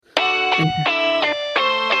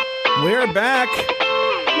We're back.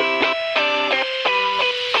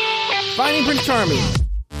 Finding Prince Charming.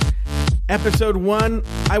 Episode 1.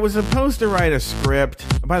 I was supposed to write a script.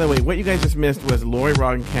 By the way, what you guys just missed was Lori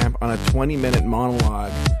Roggenkamp on a 20-minute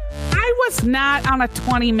monologue. I was not on a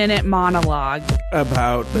 20-minute monologue.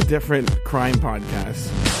 About the different crime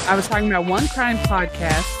podcasts. I was talking about one crime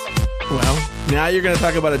podcast. Well, now you're going to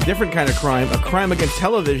talk about a different kind of crime, a crime against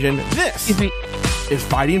television. This is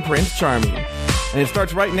Fighting Prince Charming. And it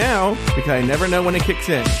starts right now because I never know when it kicks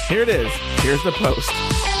in. Here it is. Here's the post.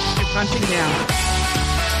 You're punching down.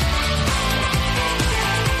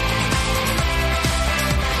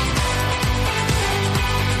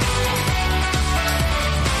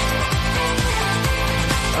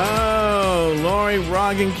 Oh, Lori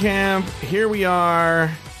Roggenkamp. Here we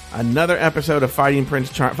are. Another episode of Finding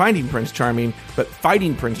Prince Charming, but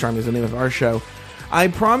Fighting Prince Charming is the name of our show. I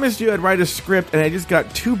promised you I'd write a script, and I just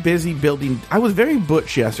got too busy building. I was very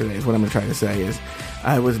butch yesterday, is what I'm trying to say.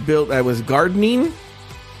 I was gardening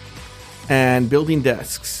and building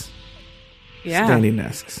desks. Yeah. Standing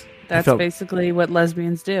desks. That's basically what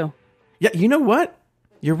lesbians do. Yeah, you know what?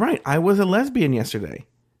 You're right. I was a lesbian yesterday.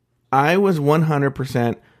 I was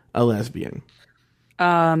 100% a lesbian.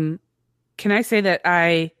 Can I say that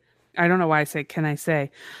I don't know why I say, can I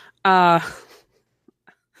say?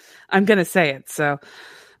 I'm going to say it. So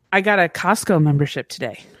I got a Costco membership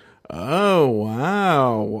today. Oh,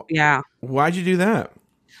 wow. Yeah. Why'd you do that?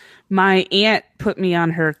 My aunt put me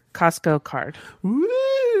on her Costco card.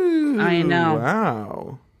 Woo, I know.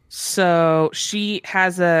 Wow. So she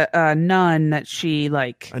has a nun that she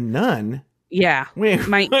like. A nun? Yeah. Wait.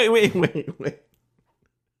 My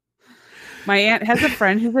aunt has a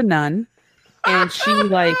friend who's a nun, and she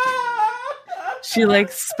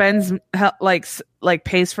spends like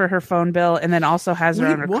pays for her phone bill, and then also has her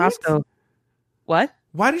on her Costco. What?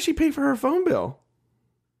 Why does she pay for her phone bill?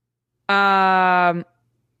 Because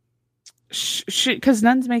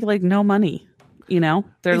nuns make like no money. You know,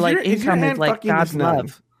 their income is like God's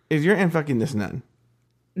love. Is your aunt fucking this nun?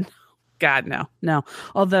 God, no.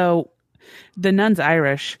 Although the nun's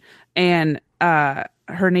Irish, and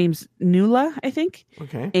her name's Nuala, I think.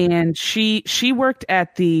 Okay. And she worked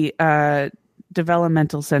at the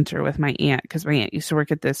developmental center with my aunt, because my aunt used to work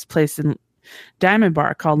at this place in Diamond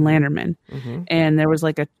Bar called Lanterman. Mm-hmm. And there was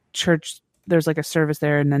like a church, there's like a service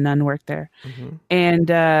there, and the nun worked there. Mm-hmm.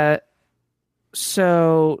 And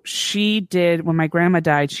so she did, when my grandma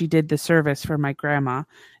died, she did the service for my grandma,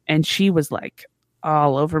 and she was like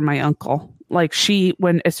all over my uncle. Like as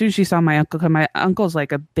soon as she saw my uncle, because my uncle's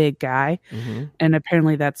like a big guy, mm-hmm. and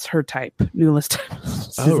apparently that's her type, Nuala's type.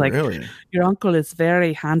 She's like, really? Your uncle is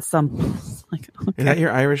very handsome. Like, okay. Is that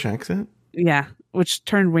your Irish accent? Yeah, which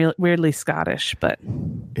turned weirdly Scottish, but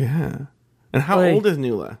yeah. And how old is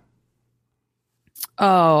Nuala?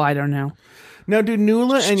 Oh, I don't know. Now, do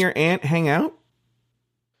Nuala and your aunt hang out?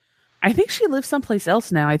 I think she lives someplace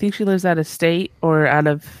else now. I think she lives out of state, or at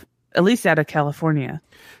least out of California.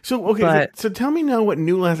 So, okay, so tell me now what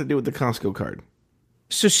Nuala has to do with the Costco card.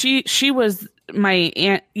 So she was my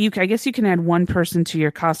aunt. I guess you can add one person to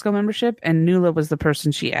your Costco membership, and Nuala was the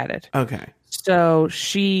person she added. Okay. So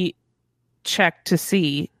she checked to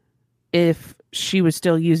see if she was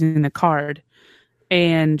still using the card,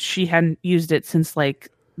 and she hadn't used it since like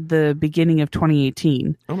the beginning of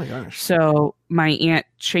 2018. Oh my gosh. So my aunt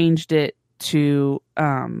changed it to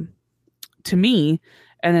me,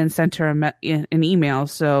 and then sent her an email.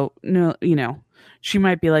 So, she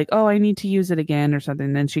might be like, oh, I need to use it again or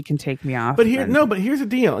something. Then she can take me off. But here's the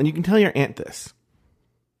deal. And you can tell your aunt this.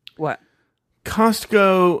 What?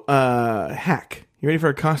 Costco hack. You ready for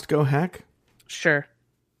a Costco hack? Sure.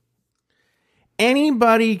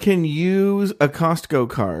 Anybody can use a Costco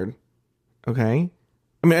card. Okay.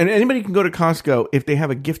 I mean, anybody can go to Costco if they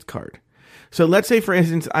have a gift card. So let's say, for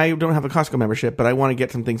instance, I don't have a Costco membership, but I want to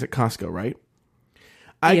get some things at Costco, right?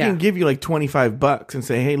 I can give you like $25 and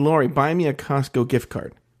say, hey, Lori, buy me a Costco gift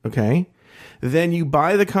card. Okay. Then you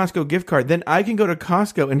buy the Costco gift card. Then I can go to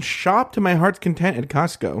Costco and shop to my heart's content at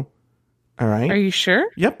Costco. All right. Are you sure?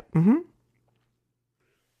 Yep. Mm-hmm.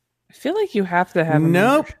 I feel like you have to have a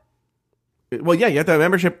Nope. membership. Well, yeah, you have to have a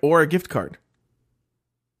membership or a gift card.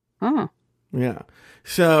 Oh. Yeah.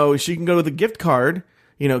 So she can go with the gift card,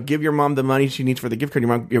 give your mom the money she needs for the gift card.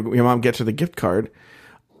 Your mom gets her the gift card.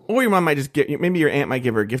 Or your mom might just maybe your aunt might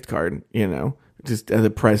give her a gift card, just as a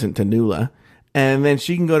present to Nuala. And then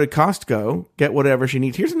she can go to Costco, get whatever she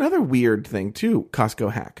needs. Here's another weird thing, too,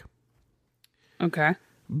 Costco hack. Okay.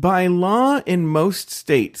 By law in most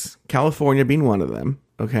states, California being one of them,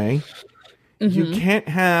 okay, you can't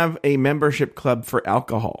have a membership club for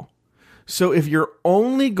alcohol. So if you're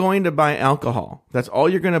only going to buy alcohol, that's all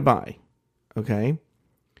you're going to buy, okay?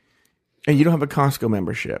 And you don't have a Costco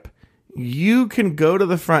membership, you can go to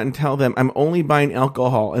the front and tell them, I'm only buying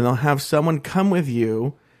alcohol, and they'll have someone come with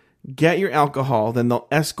you, get your alcohol, then they'll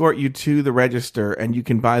escort you to the register, and you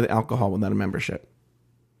can buy the alcohol without a membership.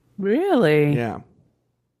 Really? Yeah.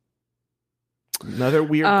 Another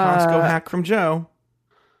weird Costco hack from Joe.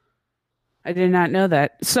 I did not know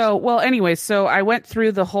that. So, well, anyway, so I went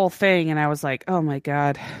through the whole thing and I was like, oh my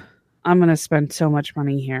God, I'm going to spend so much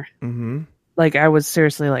money here. Mm-hmm. Like, I was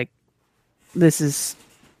seriously like, this is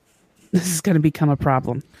going to become a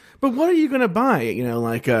problem. But what are you going to buy? You know,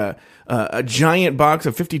 like a giant box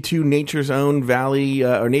of 52 Nature's Own Valley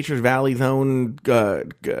or Nature's Valley's own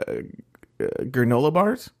granola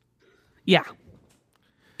bars? Yeah.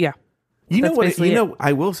 Yeah. You know That's what? You know,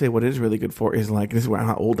 I will say what it is really good for is like, this is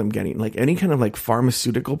how old I'm getting. Like any kind of like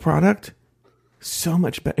pharmaceutical product, so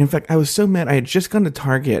much better. In fact, I was so mad. I had just gone to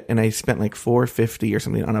Target and I spent like $4.50 or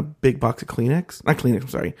something on a big box of Kleenex. Not Kleenex, I'm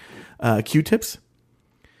sorry. Q-tips.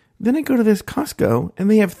 Then I go to this Costco and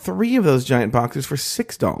they have 3 of those giant boxes for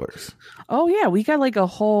 $6. Oh yeah, we got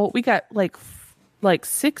like like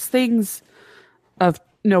 6 things of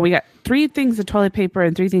we got 3 things of toilet paper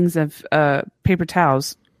and 3 things of paper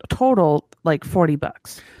towels. Total like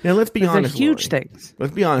 $40. Now let's be honest. Huge Lori. things.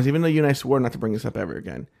 Let's be honest. Even though you and I swore not to bring this up ever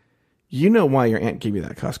again, you know why your aunt gave you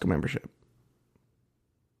that Costco membership?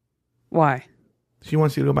 Why? She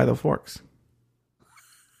wants you to go buy those forks.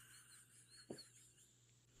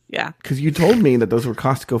 Yeah. Because you told me that those were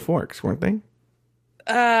Costco forks, weren't they?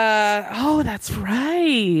 Oh, that's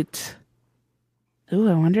right. Ooh,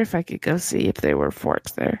 I wonder if I could go see if there were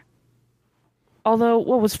forks there. Although,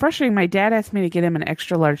 what was frustrating, my dad asked me to get him an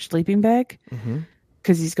extra large sleeping bag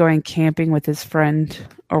because he's going camping with his friend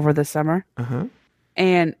over the summer. Uh-huh.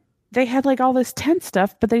 And they had like all this tent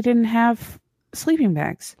stuff, but they didn't have sleeping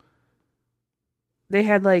bags. They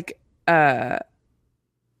had like, and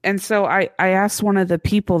so I asked one of the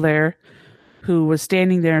people there who was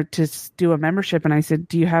standing there to do a membership, and I said,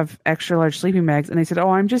 do you have extra large sleeping bags? And they said, oh,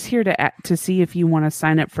 I'm just here to see if you want to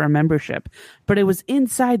sign up for a membership. But it was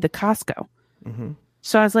inside the Costco. Mm-hmm.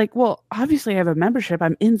 So I was like, well, obviously I have a membership.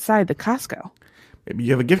 I'm inside the Costco. Maybe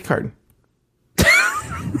you have a gift card.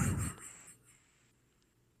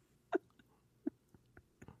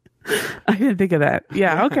 I didn't think of that.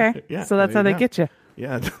 Yeah, okay. Yeah, so that's how they get you.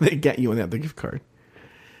 Yeah, they get you when they have the gift card.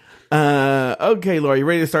 Okay, Laura, you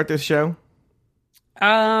ready to start this show?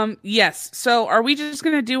 Yes. So are we just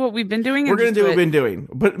going to do what we've been doing? We're going to do what we've been doing.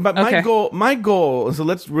 But Okay. my goal, so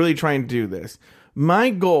let's really try and do this.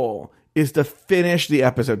 My goal is to finish the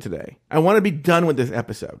episode today. I want to be done with this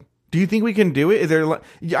episode. Do you think we can do it? Is there?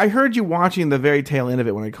 I heard you watching the very tail end of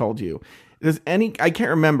it when I called you. I can't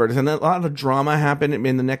remember. Does a lot of drama happen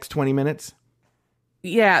in the next 20 minutes?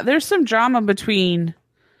 Yeah, there's some drama between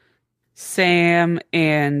Sam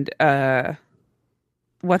and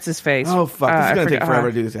what's his face? Oh fuck! This is gonna take forever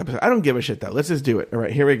to do this episode. I don't give a shit though. Let's just do it. All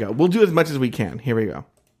right, here we go. We'll do as much as we can. Here we go.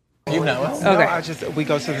 You know us? Okay. No, we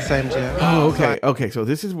go to the same gym. Oh, okay. Okay, so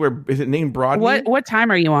this is where is it named Broadway? What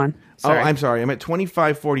time are you on? Sorry. Oh, I'm sorry. I'm at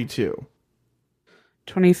 25:42.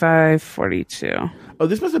 25:42. Oh,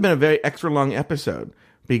 this must have been a very extra long episode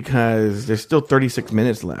because there's still 36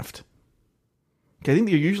 minutes left. Okay, I think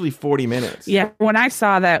they're usually 40 minutes. Yeah, when I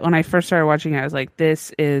saw that when I first started watching it, I was like,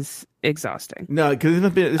 "This is exhausting." No, because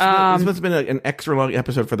this must have been an extra long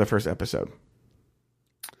episode for the first episode.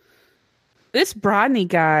 This Brodney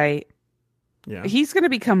guy, Yeah, he's going to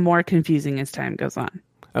become more confusing as time goes on.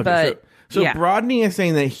 okay, But so yeah. Brodney is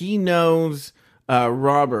saying that he knows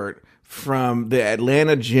Robert from the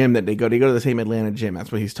Atlanta gym that they go. They go to the same Atlanta gym.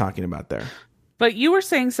 That's what he's talking about there. But you were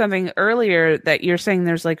saying something earlier that you're saying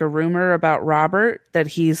there's like a rumor about Robert that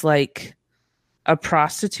he's like a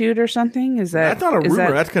prostitute or something. Is that That's not a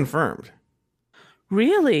rumor. That's confirmed.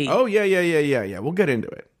 Really? Oh yeah. We'll get into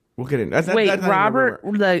it. That's Wait, that's not even a Robert,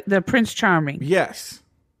 rumor. the Prince Charming. Yes.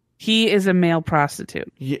 He is a male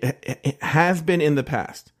prostitute. Yeah, it has been in the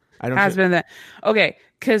past. I don't Has been that. Okay,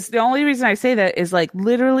 because the only reason I say that is like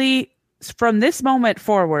literally from this moment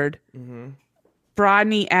forward,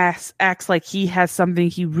 Brodney acts like he has something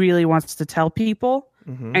he really wants to tell people,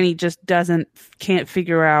 and he just can't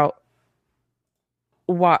figure out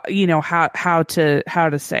what how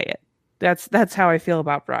to say it. That's how I feel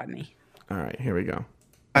about Brodney. All right, here we go.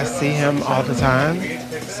 I see him all the time,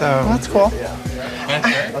 so that's cool.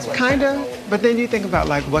 Kind of, but then you think about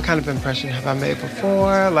like what kind of impression have I made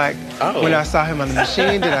before? Like when I saw him on the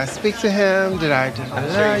machine, did I speak to him? Did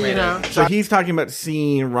I, you know? So he's talking about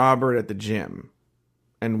seeing Robert at the gym.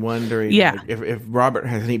 and wondering Yeah. like, if Robert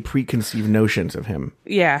has any preconceived notions of him.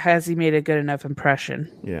 Yeah, has he made a good enough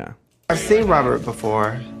impression? Yeah. I've seen Robert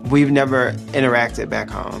before. We've never interacted back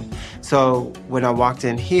home. So when I walked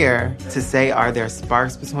in here to say, are there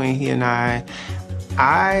sparks between he and I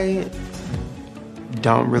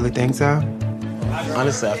don't really think so.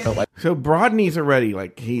 Honestly, I felt like So Brodney's already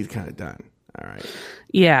like he's kind of done. All right.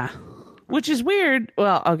 Yeah. Which is weird.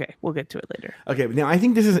 Well, okay, we'll get to it later. Okay, now I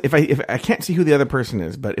think this is if I can't see who the other person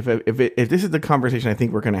is, but if this is the conversation I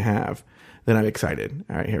think we're going to have, then I'm excited.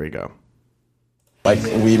 All right, here we go. like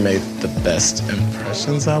we made the best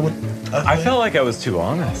impressions. I felt like I was too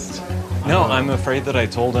honest. No, I'm afraid that I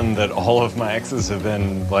told him that all of my exes have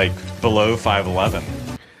been like below 5'11".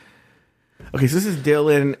 Okay, so this is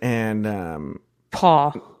Dylan and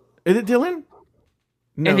Paul. is it Dylan?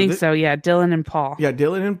 No, I think so. Yeah, Dylan and Paul. Yeah,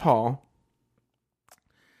 Dylan and Paul.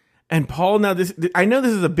 And Paul, now I know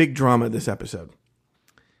this is a big drama this episode.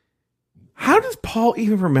 How does Paul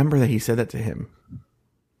even remember that he said that to him?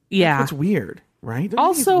 Yeah. That's weird, right? Don't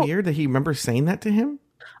you think Also- it's weird that he remembers saying that to him?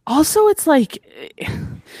 Also, it's like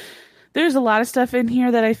there's a lot of stuff in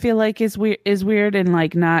here that I feel like is weird and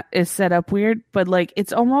like not is set up weird, but like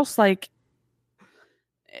it's almost like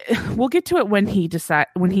we'll get to it when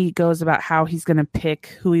he goes about how he's going to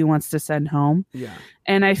pick who he wants to send home. Yeah.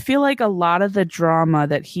 And I feel like a lot of the drama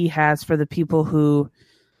that he has for the people who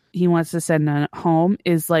he wants to send home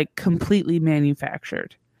is like completely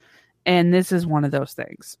manufactured. And this is one of those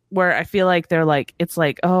things where I feel like they're like, it's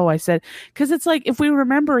like, oh, I said, because it's like, if we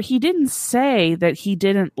remember, he didn't say that he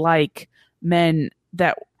didn't like men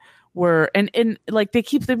that were, and like they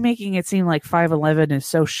keep them making it seem like 5'11" is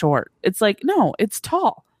so short. It's like, no, it's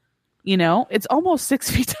tall. You know, it's almost 6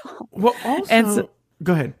 feet tall. Well, also, And so-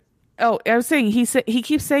 go ahead. Oh, I was saying he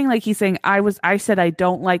keeps saying like he's saying I said I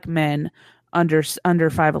don't like men under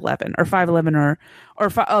 5'11" or 5'11" or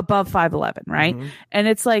above 5'11", right? Mm-hmm. And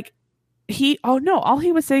it's like all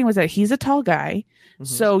he was saying was that he's a tall guy. Mm-hmm.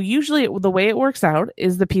 So usually the way it works out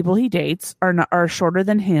is the people he dates are shorter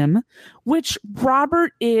than him, which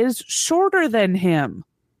Robert is shorter than him.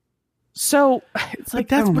 So it's like,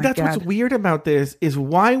 But oh my that's God. what's weird about this is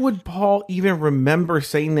why would Paul even remember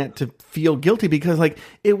saying that to feel guilty? Because like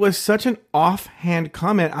it was such an offhand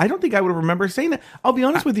comment. I don't think I would remember saying that. I'll be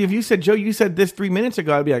honest with you. If you said, Joe, you said this 3 minutes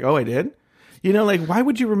ago, I'd be like, oh, I did. You know, like why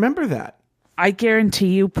would you remember that? I guarantee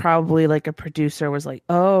you probably like a producer was like,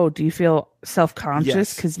 oh, do you feel self-conscious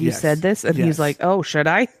Yes, because you yes, said this? And yes. he's like, oh, should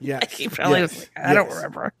I? Yes, He probably was yes, like, I don't yes.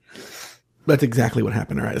 remember. That's exactly what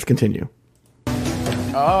happened. All right, let's continue.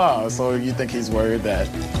 Oh, so you think he's worried that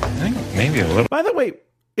I think maybe a little. By the way,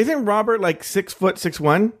 isn't Robert like 6 foot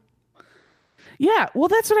 6'1"? Yeah, well,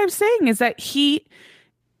 that's what I'm saying is that if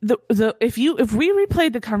we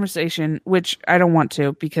replayed the conversation, which I don't want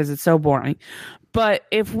to because it's so boring, but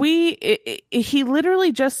if he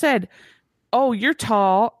literally just said, oh, you're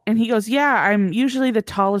tall, and he goes, yeah, I'm usually the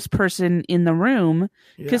tallest person in the room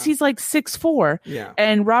because Yeah. he's like 6'4". Yeah.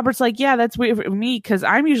 And Robert's like, yeah, that's weird for me because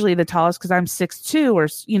I'm usually the tallest because I'm 6'2" or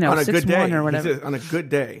On a good 6'1" day. or He whatever. says, on a good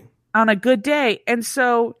day. On a good day. And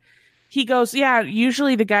so he goes, yeah,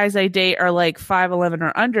 usually the guys I date are like 5'11"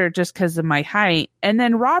 or under just because of my height. And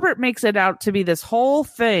then Robert makes it out to be this whole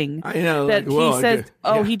thing I know. that like, whoa, he says, good.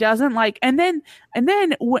 oh, Yeah. he doesn't like. And then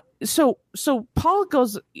so Paul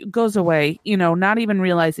goes away, not even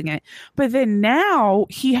realizing it. But then now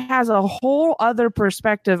he has a whole other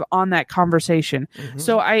perspective on that conversation. Mm-hmm.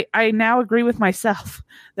 So I now agree with myself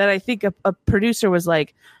that I think a producer was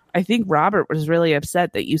like, I think Robert was really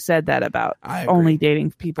upset that you said that about I agree. only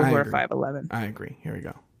dating people I who are agree. 5'11". I agree. Here we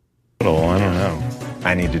go. I don't know.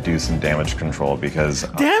 I need to do some damage control because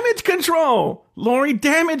Damage control, Lori.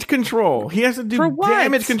 Damage control. He has to do For what?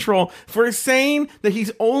 damage control for saying that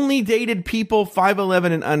he's only dated people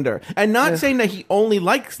 5'11" and under, and not saying that he only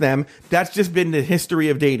likes them. That's just been the history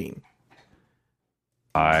of dating.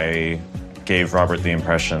 I gave Robert the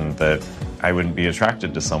impression that I wouldn't be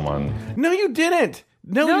attracted to someone No, you didn't.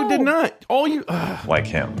 No, you did not. All you. like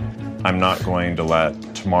him. I'm not going to let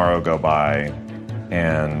tomorrow go by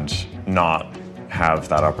and not have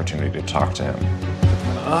that opportunity to talk to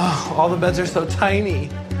him. All the beds are so tiny.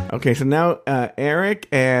 Okay, so now Eric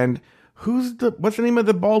and what's the name of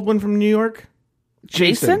the bald one from New York?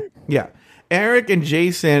 Jason? Yeah. Eric and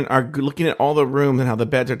Jason are looking at all the rooms and how the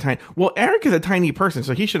beds are tiny. Well, Eric is a tiny person,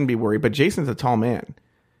 so he shouldn't be worried, but Jason's a tall man.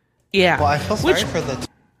 Yeah. Well, I feel sorry for the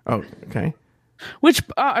Oh, okay. Which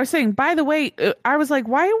I was saying, by the way, I was like,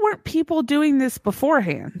 why weren't people doing this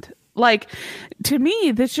beforehand? Like, to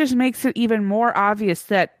me, this just makes it even more obvious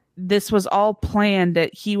that this was all planned,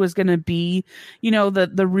 that he was going to be,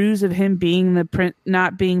 the ruse of him being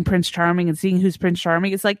not being Prince Charming and seeing who's Prince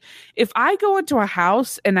Charming. It's like, if I go into a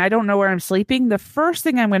house and I don't know where I'm sleeping, the first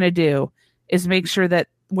thing I'm going to do is make sure that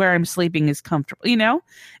where I'm sleeping is comfortable.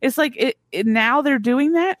 It's like now they're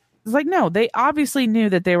doing that. It's like, no, they obviously knew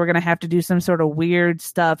that they were going to have to do some sort of weird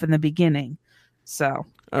stuff in the beginning. So.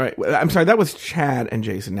 All right. I'm sorry. That was Chad and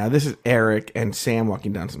Jason. Now this is Eric and Sam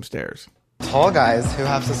walking down some stairs. Tall guys who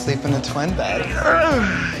have to sleep in the twin bed.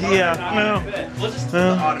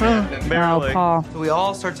 Barely. Paul. We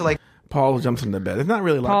all start to Paul jumps into bed. There's not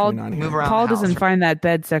really a lot going on here. Move around Paul the house. doesn't find that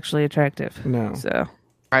bed sexually attractive. No. So.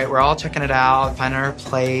 Right, we're all checking it out, finding our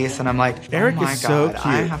place, and I'm like, Eric oh my is God, so cute.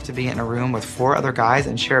 I have to be in a room with 4 other guys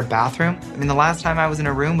and share a bathroom? I mean, the last time I was in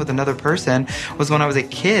a room with another person was when I was a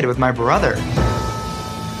kid with my brother.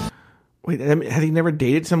 Wait, had he never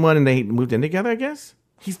dated someone and they moved in together, I guess?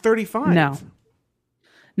 He's 35. No.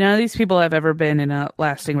 None of these people have ever been in a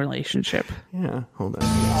lasting relationship. Yeah, hold on.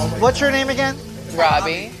 What's your name again?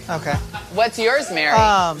 Robbie. Okay. What's yours, Mary?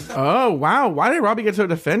 Oh, wow. Why did Robbie get so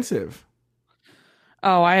defensive?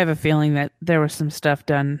 Oh, I have a feeling that there was some stuff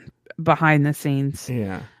done behind the scenes.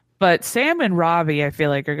 Yeah. But Sam and Robbie, I feel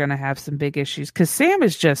like, are going to have some big issues. Because Sam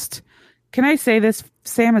is just... Can I say this?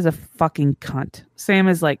 Sam is a fucking cunt. Sam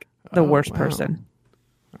is like the worst person.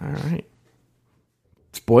 All right.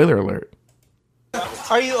 Spoiler alert.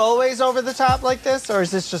 Are you always over the top like this, or is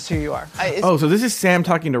this just who you are? So this is Sam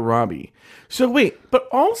talking to Robbie. So wait, but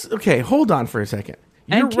also... Okay, hold on for a second.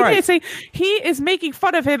 You're and can right. I say, he is making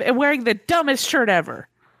fun of him and wearing the dumbest shirt ever.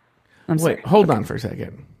 Wait, hold on for a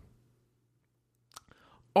second.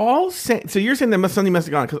 So you're saying that something must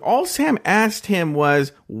have gone, because all Sam asked him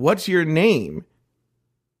was, "What's your name?"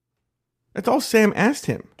 That's all Sam asked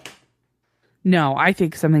him. No, I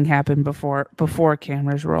think something happened before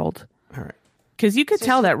cameras rolled. All right, because you could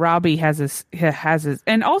tell that Robbie has his,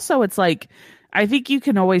 and also it's like, I think you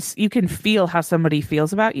can feel how somebody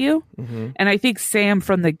feels about you, and I think Sam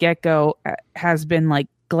from the get-go has been like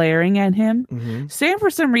glaring at him. Sam, for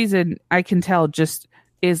some reason, I can tell, just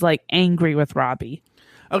is like angry with Robbie.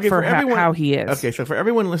 Okay, for everyone, how he is. Okay, so for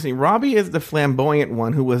everyone listening, Robbie is the flamboyant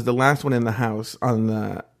one who was the last one in the house on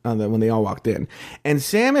the when they all walked in, and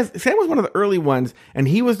Sam was one of the early ones, and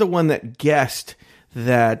he was the one that guessed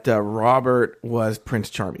that Robert was Prince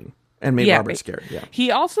Charming and made Robert scared. Yeah, he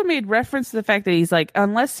also made reference to the fact that he's like,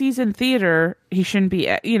 unless he's in theater, he shouldn't be.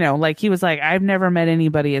 Like he was like, I've never met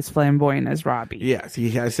anybody as flamboyant as Robbie. Yes, he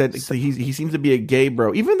has said he seems to be a gay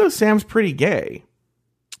bro, even though Sam's pretty gay.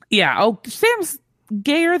 Yeah. Oh, Sam's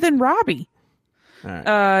gayer than Robbie.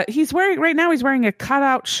 Right. He's wearing a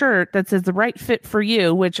cutout shirt that says "the right fit for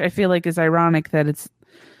you," which I feel like is ironic that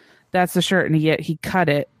that's the shirt, and yet he cut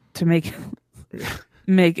it to make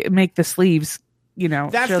the sleeves,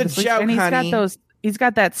 that's show the sleeves. joke, and honey. He's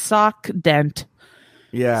got that sock dent.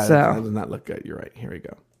 Yeah, so that does not look good. You're right. Here we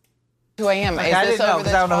go. Who I am? I didn't know,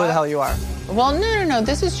 because I don't know who the hell you are. Well, no.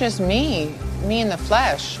 This is just me in the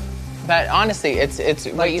flesh. But honestly, it's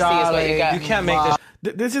what you see is what you got. You can't make this.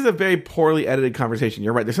 This is a very poorly edited conversation.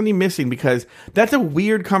 You're right. There's something missing, because that's a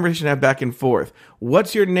weird conversation to have back and forth.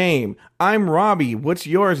 What's your name? I'm Robbie. What's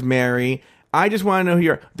yours, Mary? I just want to know who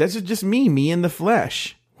you are. This is just me in the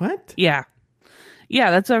flesh. What? Yeah. Yeah,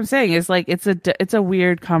 that's what I'm saying. It's like it's a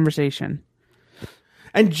weird conversation.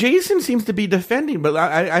 And Jason seems to be defending, but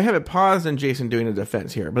I have it paused on Jason doing a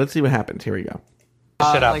defense here. But let's see what happens. Here we go.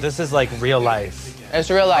 Shut up. This is like real life. It's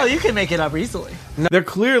real life. Oh, you can make it up easily. No. They're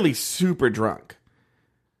clearly super drunk.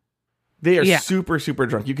 They are super, super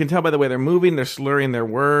drunk. You can tell by the way they're moving. They're slurring their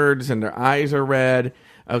words, and their eyes are red.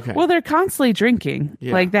 Okay. Well, they're constantly drinking.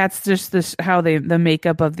 Yeah. Like that's just how the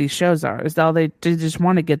makeup of these shows are. Is all they just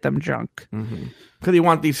want to get them drunk. Because they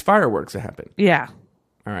want these fireworks to happen. Yeah.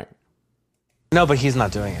 All right. No, but he's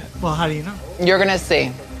not doing it. Well, how do you know? You're gonna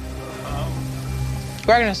see.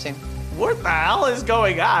 We're gonna see. What the hell is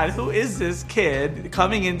going on? Who is this kid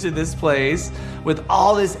coming into this place with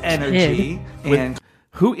all this energy?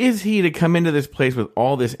 Who is he to come into this place with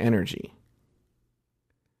all this energy?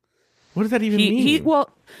 What does that even mean? Well,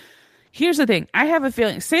 here's the thing. I have a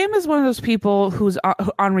feeling Sam is one of those people who's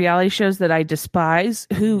on reality shows that I despise.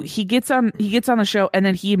 Who he gets on the show, and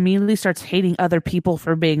then he immediately starts hating other people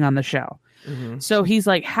for being on the show. So he's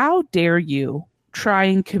like, "How dare you try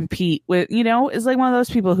and compete with?" It's like one of those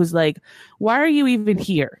people who's like, "Why are you even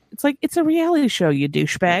here?" It's like, it's a reality show, you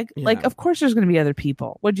douchebag. Yeah. Like, of course there's going to be other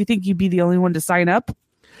people. What, do you think you'd be the only one to sign up?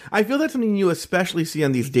 I feel that's something you especially see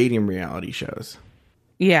on these dating reality shows.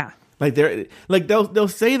 Yeah. Like they'll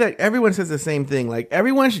say that everyone says the same thing. Like,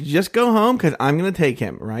 everyone should just go home because I'm going to take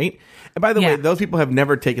him, right? And by the way, those people have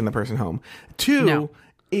never taken the person home. 2,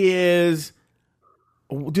 is,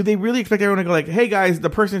 do they really expect everyone to go like, hey guys, the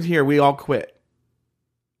person's here, we all quit?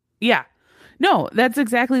 Yeah. No, that's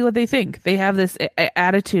exactly what they think. They have this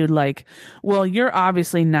attitude like, well, you're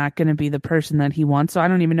obviously not going to be the person that he wants, so I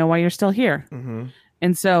don't even know why you're still here. Mm-hmm.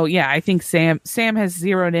 And so, yeah, I think Sam has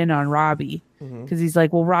zeroed in on Robbie because he's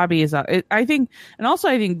like, well, Robbie is, I think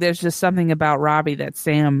there's just something about Robbie that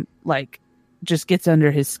Sam like just gets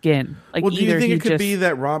under his skin. Like, well, do you think it could be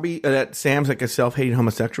that that Sam's like a self-hating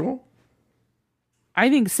homosexual?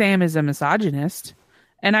 I think Sam is a misogynist.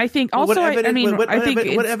 And I think also, what evidence do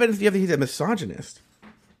you have that he's a misogynist?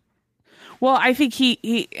 Well, I think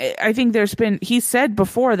he said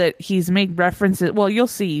before that he's made references. Well, you'll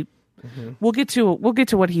see. Mm-hmm. We'll get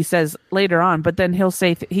to what he says later on, but then he'll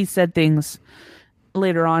say he said things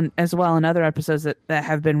later on as well in other episodes that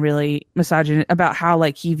have been really misogynist about how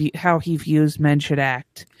like he views men should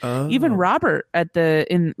act. Oh. Even Robert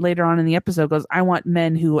later on in the episode goes, I want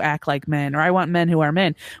men who act like men, or I want men who are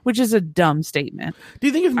men, which is a dumb statement. Do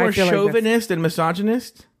you think it's more chauvinist than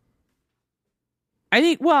misogynist? I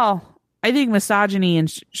think misogyny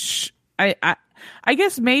and I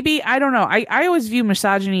guess maybe, I don't know. I always view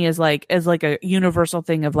misogyny as like a universal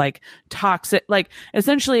thing of like toxic, like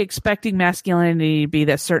essentially expecting masculinity to be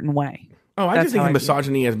that certain way. Oh, I just think of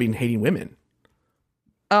misogyny as being hating women.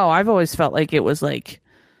 Oh, I've always felt like it was like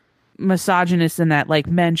misogynist in that like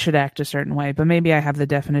men should act a certain way, but maybe I have the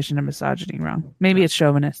definition of misogyny wrong. Maybe it's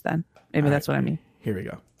chauvinist then. Maybe that's what I mean. Here we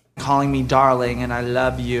go. Calling me darling and I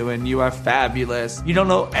love you and you are fabulous. You don't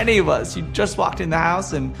know any of us. You just walked in the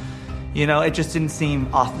house and it just didn't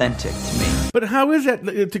seem authentic to me. But how is that,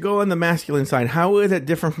 to go on the masculine side, how is that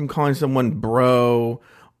different from calling someone bro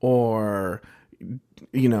or,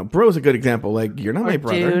 bro's a good example. Like, you're not my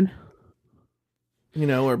brother.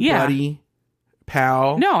 Dude. Or buddy,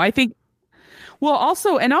 pal. No, I think,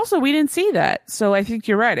 also we didn't see that. So I think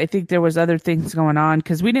you're right. I think there was other things going on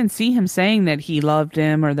because we didn't see him saying that he loved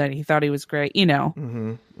him or that he thought he was great,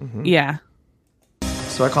 Mm-hmm, mm-hmm. Yeah.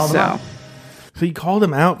 So I called him out. So you called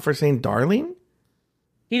him out for saying darling?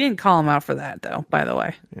 He didn't call him out for that, though, by the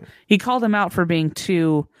way. Yeah. He called him out for being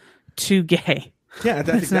too gay. Yeah,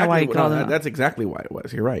 that's exactly why he called him out. That's exactly why it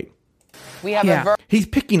was. You're right. We have he's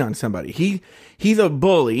picking on somebody. He's a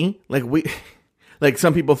bully, like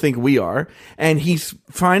some people think we are, and he's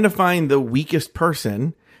trying to find the weakest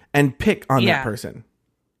person and pick on that person.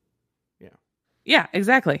 Yeah. Yeah,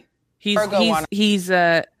 exactly. He's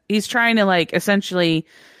trying to like essentially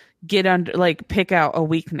get under, like, pick out a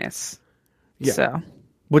weakness. Yeah. So,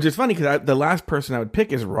 which is funny because the last person I would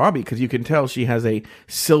pick is Robbie, because you can tell she has a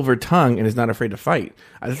silver tongue and is not afraid to fight.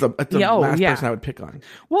 That's the last person I would pick on.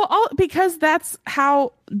 Well, because that's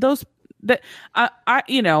how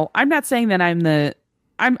I'm not saying that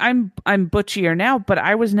I'm butchier now, but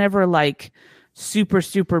I was never like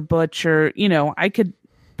super butch, or I could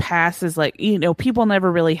pass as like, people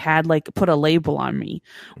never really had like put a label on me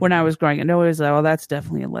when I was growing up. No, it was like, oh, that's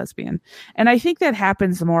definitely a lesbian. And I think that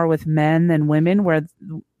happens more with men than women, where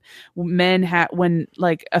men when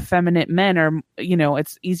like effeminate men are,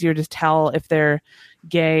 it's easier to tell if they're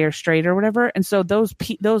gay or straight or whatever. And so those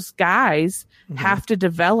guys have to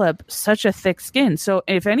develop such a thick skin. So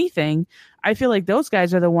if anything, I feel like those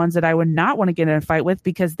guys are the ones that I would not want to get in a fight with,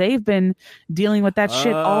 because they've been dealing with that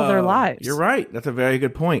shit all their lives. You're right. That's a very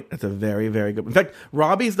good point. That's a very, very good. In fact,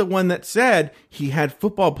 Robbie's the one that said he had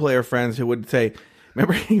football player friends who would say,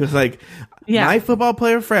 remember, he was like, my football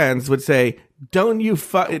player friends would say, don't you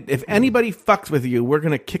fuck, if anybody fucks with you, we're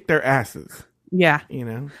going to kick their asses. Yeah.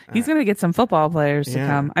 He's going to get some football players to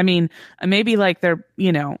come. I mean, maybe like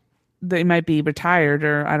they might be retired,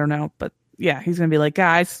 or I don't know, but yeah, he's going to be like,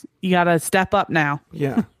 guys, you got to step up now.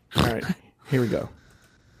 Yeah. All right. Here we go.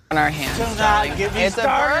 On our hands. It's a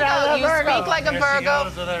Virgo. You speak like a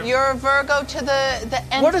Virgo. You're a Virgo to the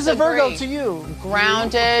nth What is a Virgo degree. to you?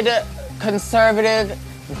 Grounded, conservative,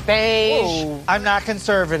 beige. Ooh, I'm not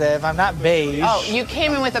conservative. I'm not beige. Oh, you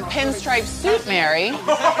came in with a pinstripe suit, Mary.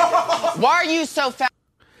 Why are you so fat?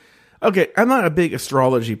 Okay, I'm not a big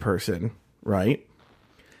astrology person, right?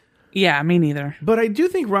 Yeah, me neither. But I do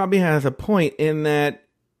think Robbie has a point in that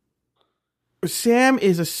Sam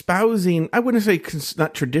is espousing, I wouldn't say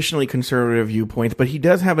not traditionally conservative viewpoints, but he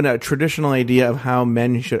does have a traditional idea of how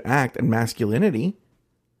men should act and masculinity.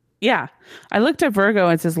 Yeah. I looked at Virgo,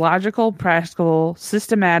 and it says logical, practical,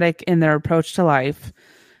 systematic in their approach to life.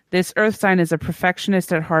 This earth sign is a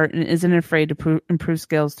perfectionist at heart and isn't afraid to improve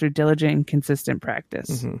skills through diligent and consistent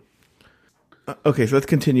practice. Mm-hmm. Okay, so let's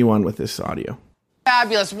continue on with this audio.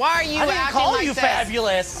 Fabulous. Why are you I didn't acting call like you this?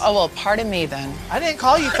 fabulous. Oh, well, pardon me then. I didn't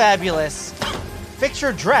call you fabulous. Fix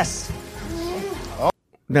your dress.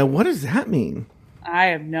 Now, what does that mean? I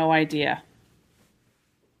have no idea.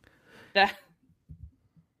 That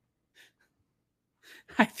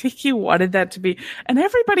I think he wanted that to be, and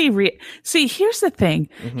everybody see. Here's the thing.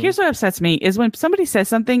 Here's what upsets me is when somebody says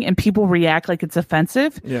something and people react like it's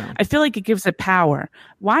offensive. Yeah, I feel like it gives it power.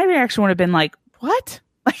 My reaction would have been like, "What?"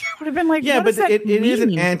 Like I would have been like, yeah, what but it is an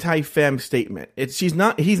mean? anti-femme statement.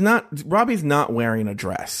 Robbie's not wearing a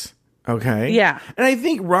dress. Okay. Yeah, and I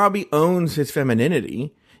think Robbie owns his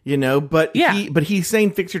femininity. But he's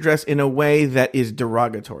saying fix your dress in a way that is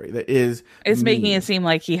derogatory. That is, it's making it seem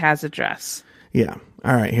like he has a dress. Yeah.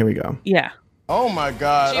 All right. Here we go. Yeah. Oh my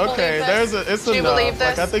God. Okay, it's Do you enough. believe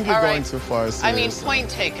this? Like, I think you're All going right. too far. I mean, seriously. point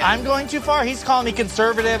taken. I'm going too far. He's calling me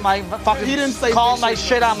conservative. My fucking He didn't say calling my fix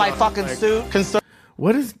shit your on my dress. fucking suit.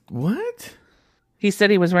 What? He said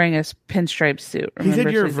he was wearing a pinstripe suit. He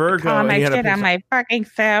said you're a He's Virgo. Call and my he had a shit on pinstripe- my fucking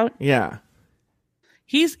suit. Yeah.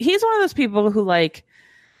 He's one of those people who like.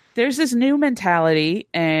 There's this new mentality,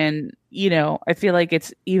 and I feel like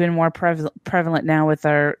it's even more prevalent now with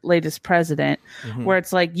our latest president, where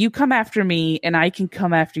it's like you come after me, and I can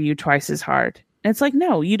come after you twice as hard. And it's like,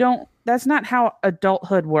 no, you don't. That's not how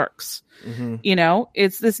adulthood works.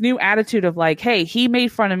 It's this new attitude of like, hey, he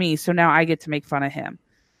made fun of me, so now I get to make fun of him.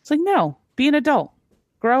 It's like, no, be an adult,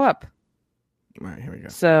 grow up. All right, here we go.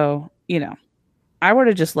 So I would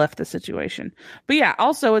have just left the situation. But yeah,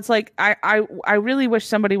 also it's like I really wish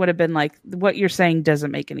somebody would have been like, what you're saying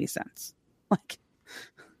doesn't make any sense. Like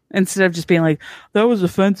instead of just being like, that was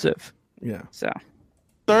offensive. Yeah. So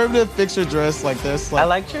Conservative, fix your dress like this. Like, I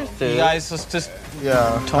liked your suit. You guys just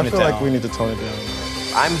yeah, tone I it feel down. like we need to tone it down.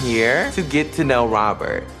 I'm here to get to know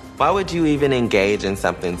Robert. Why would you even engage in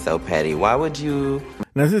something so petty? Why would you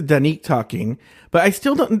Now this is Danique talking, but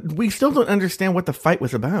we still don't understand what the fight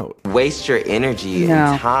was about. waste your energy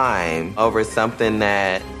and time over something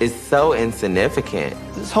that is so insignificant?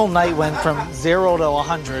 This whole night went from 0 to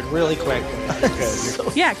 100 really quick.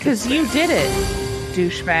 yeah, because you did it,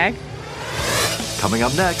 douchebag. Coming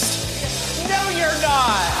up next. No, you're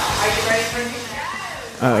not. Are you ready for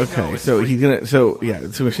me? Okay, so he's gonna. So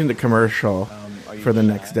we're seeing the commercial for the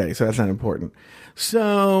next day. So that's not important.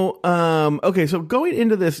 So okay, so going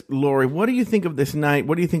into this, Lori, what do you think of this night?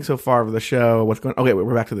 What do you think so far of the show? What's going? Okay,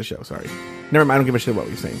 we're back to the show. Sorry, never mind. I don't give a shit what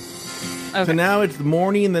you're saying. Okay. So now it's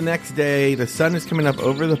morning the next day. The sun is coming up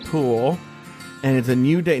over the pool, and it's a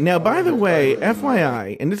new day. Now, by the way,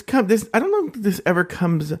 FYI, and this I don't know if this ever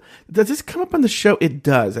comes. Does this come up on the show? It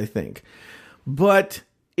does, I think, but.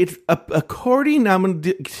 It's according. I'm going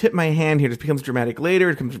to tip my hand here. This becomes dramatic later.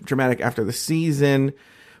 It becomes dramatic after the season.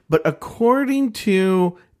 But according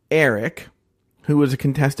to Eric, who was a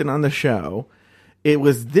contestant on the show, it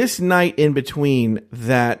was this night in between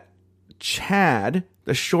that Chad,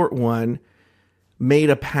 the short one, made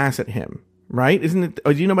a pass at him. Right? Isn't it?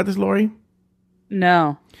 Oh, do you know about this, Lori?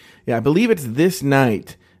 No. Yeah, I believe it's this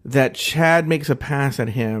night that Chad makes a pass at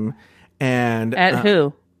him, and At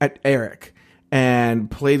who? At Eric. And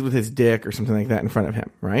plays with his dick or something like that in front of him,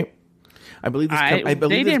 right? I believe this.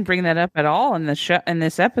 They didn't bring that up at all in the show in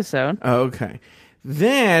this episode. Okay,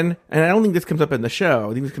 then, and I don't think this comes up in the show.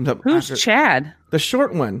 I think this comes up. Who's Chad? The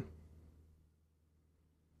short one.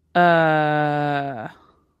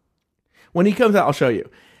 When he comes out, I'll show you.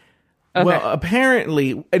 Okay. Well,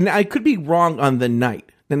 apparently, and I could be wrong on the night.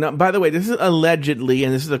 And by the way, this is allegedly,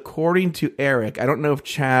 and this is according to Eric. I don't know if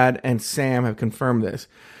Chad and Sam have confirmed this.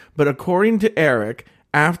 But according to Eric,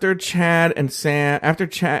 after Eric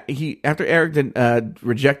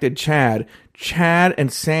rejected Chad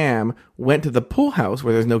and Sam went to the pool house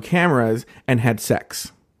where there's no cameras and had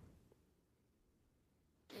sex.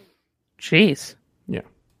 Jeez. Yeah.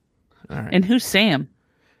 All right. And who's Sam?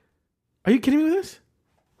 Are you kidding me with this?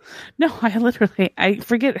 No, I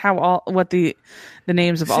forget what the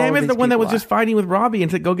names of all of Sam is these the one that was people just fighting with Robbie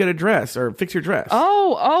and said, go get a dress or fix your dress.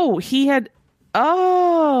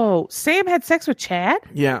 Sam had sex with Chad?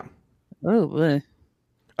 Yeah. Oh,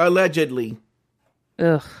 allegedly.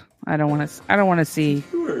 Ugh, I don't want to see.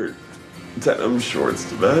 Denim shorts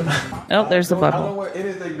to bed. Oh, there's the butthole.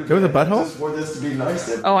 There was a butthole? For this to be nice.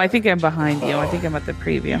 Oh, I think I'm behind you. I think I'm at the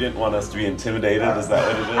preview. You didn't want us to be intimidated. Is that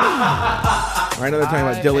what it is? Right now they're talking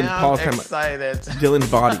about Dylan. Paul's talking about Dylan's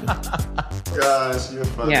body. Gosh, you're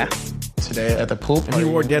funny. Yeah. Today at the pool party, And he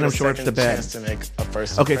wore denim you get a shorts second to bed. chance to make a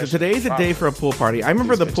first Okay, so impression. today's a day for a pool party. I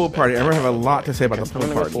remember the pool party. I remember having a lot to say about the pool I'm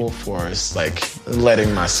in party. full force, like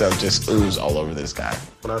letting myself just ooze all over this guy.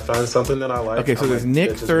 When I find something that I like, Okay, so I'm there's like,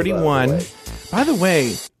 Nick, bitches, 31. get out of the way. By the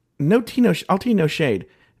way, I'll tell you no shade.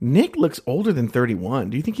 Nick looks older than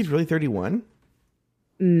 31. Do you think he's really 31?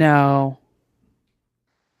 No.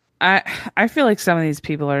 I feel like some of these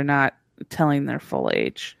people are not telling their full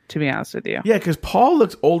age, to be honest with you. Yeah, because Paul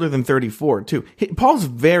looks older than 34 too. Paul's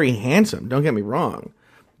very handsome. Don't get me wrong,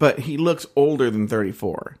 but he looks older than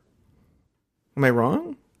 34. Am I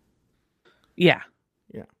wrong? Yeah.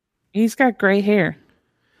 Yeah. He's got gray hair.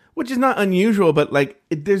 Which is not unusual, but like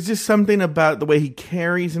there's just something about the way he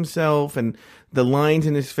carries himself and the lines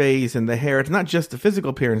in his face and the hair. It's not just the physical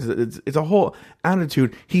appearance. It's a whole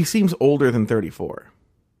attitude. He seems older than 34.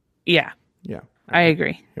 Yeah. Yeah. I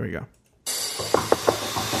agree. Here we go.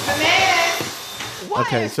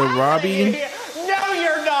 Okay, so Robbie... No,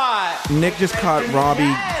 you're not. Nick just caught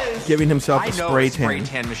Robbie giving himself a I know spray a spray tan.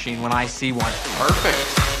 tan machine when I see one.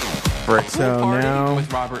 Perfect. So now...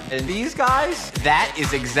 With Robert and these guys, that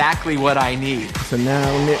is exactly what I need. So now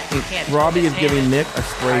Robbie is giving Nick a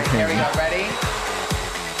spray tan. Here we go. Ready?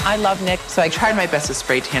 I love Nick, so I tried my best to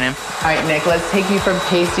spray tan him. All right, Nick, let's take you from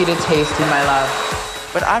pasty to tasty, my love.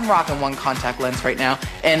 But I'm rocking one contact lens right now,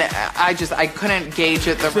 and I couldn't gauge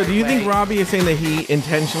it the right way. So do you think Robbie is saying that he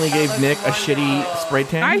intentionally gave Nick a shitty spray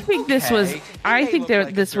tan? I think this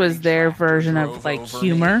was their version of like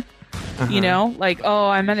humor. You know, like, oh,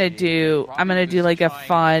 I'm gonna do like a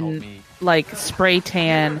fun like spray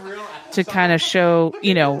tan to kind of show,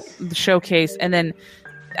 the showcase, and then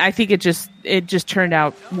I think it just turned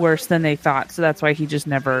out worse than they thought, so that's why he just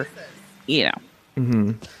never, did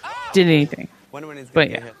anything. But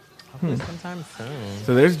yeah. Sometime soon.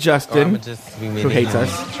 So there's Justin, who hates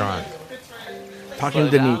us, talking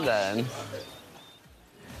to Danique.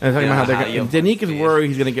 And talking about how Danique is worried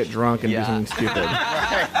he's going to get drunk and do something stupid.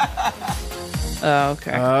 Oh,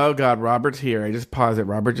 okay. Oh, God. Robert's here. I just paused it.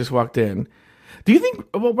 Robert just walked in. Do you think...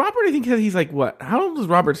 Well, Robert, I think he's like, what? How old does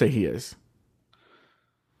Robert say he is?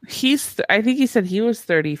 I think he said he was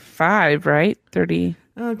 35, right? 30.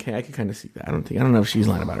 Okay, I can kind of see that. I don't know if she's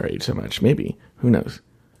lying about her age so much. Maybe. Who knows?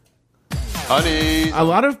 Honey. A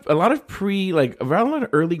lot of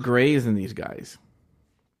early grays in these guys.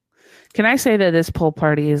 Can I say that this pool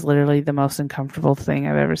party is literally the most uncomfortable thing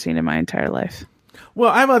I've ever seen in my entire life?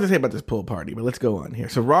 Well, I have a lot to say about this pool party, but let's go on here.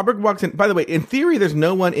 So Robert walks in. By the way, in theory, there's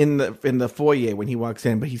no one in the foyer when he walks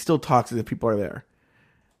in, but he still talks as if people are there.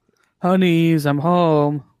 Honeys, I'm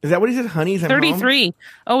home. Is that what he said? Honeys, I'm 33. home?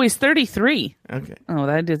 Oh, he's 33. Okay. Oh,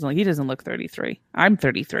 he doesn't look 33. I'm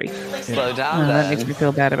 33. Slow down, That then. makes me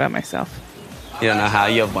feel bad about myself. You don't know how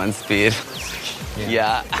you have one speed.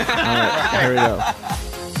 Yeah. All right, here we go.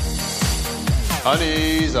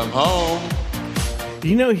 Honeys, I'm home.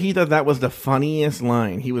 You know, he thought that was the funniest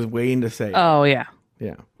line. He was waiting to say it. Oh, yeah.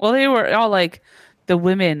 Yeah. Well, they were all like, the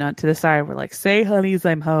women to the side were like, say, honeys,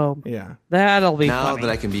 I'm home. Yeah. That'll be now funny. that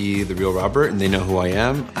I can be the real Robert and they know who I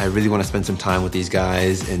am, I really want to spend some time with these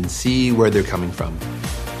guys and see where they're coming from.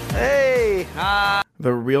 Hey.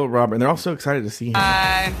 The real Robert. And they're all so excited to see him.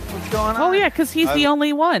 Hi. What's going on? Oh, yeah, because he's the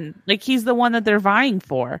only one. Like, he's the one that they're vying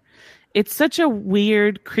for. It's such a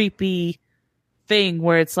weird, creepy thing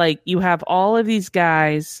where it's like you have all of these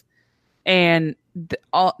guys and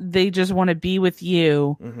they just want to be with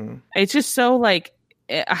you. Mm-hmm. It's just so like,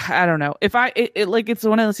 I don't know. If it's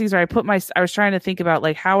one of those things where I was trying to think about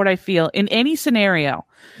like, how would I feel in any scenario?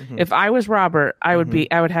 Mm-hmm. If I was Robert, I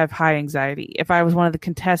would have high anxiety. If I was one of the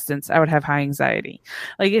contestants, I would have high anxiety.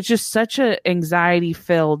 Like, it's just such a anxiety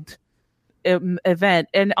filled event.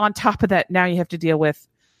 And on top of that, now you have to deal with,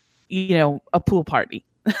 a pool party.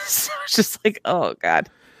 So it's just like, oh God.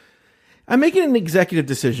 I'm making an executive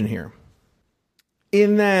decision here.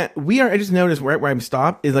 In that I just noticed right where I'm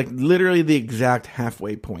stopped is like literally the exact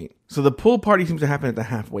halfway point. So the pool party seems to happen at the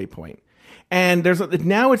halfway point. And there's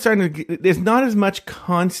not as much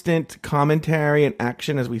constant commentary and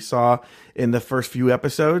action as we saw in the first few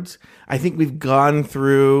episodes. I think we've gone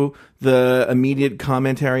through the immediate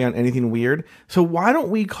commentary on anything weird. So why don't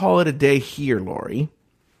we call it a day here, Lori?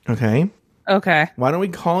 Okay. Why don't we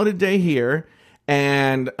call it a day here?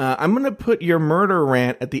 And I'm going to put your murder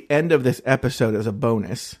rant at the end of this episode as a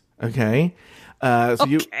bonus. Okay. I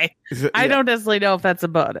don't necessarily know if that's a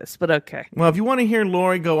bonus, but okay. Well, if you want to hear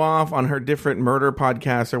Lori go off on her different murder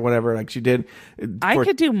podcasts or whatever, like she did. I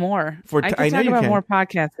could do more. I could talk about more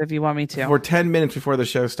podcasts if you want me to. For 10 minutes before the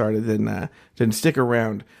show started, then stick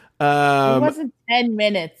around. It wasn't 10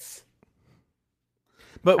 minutes.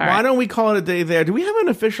 But why don't we call it a day there? Do we have an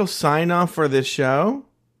official sign off for this show?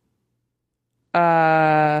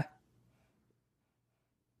 Well,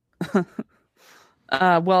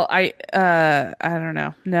 I don't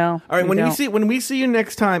know. No. All right. When we see you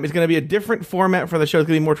next time, it's going to be a different format for the show. It's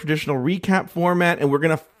going to be a more traditional recap format, and we're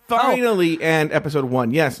going to finally end episode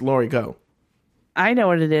 1. Yes, Lori, go. I know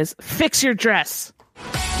what it is. Fix your dress.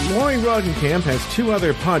 Lori Roggenkamp has two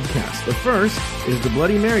other podcasts. The first is the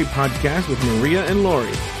Bloody Mary podcast with Maria and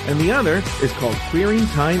Lori, and the other is called Queering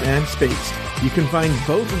Time and Space. You can find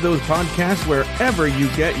both of those podcasts wherever you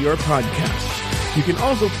get your podcasts. You can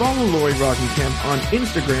also follow Lori Roggenkamp on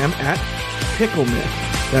Instagram at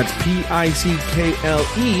PickleMyth. That's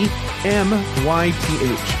PickleMyth.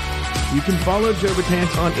 You can follow Joe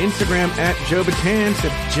Betance on Instagram at Joe Betance.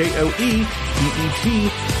 That's JoeBetance.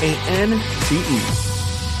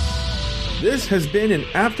 This has been an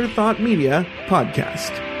Afterthought Media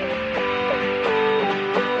podcast.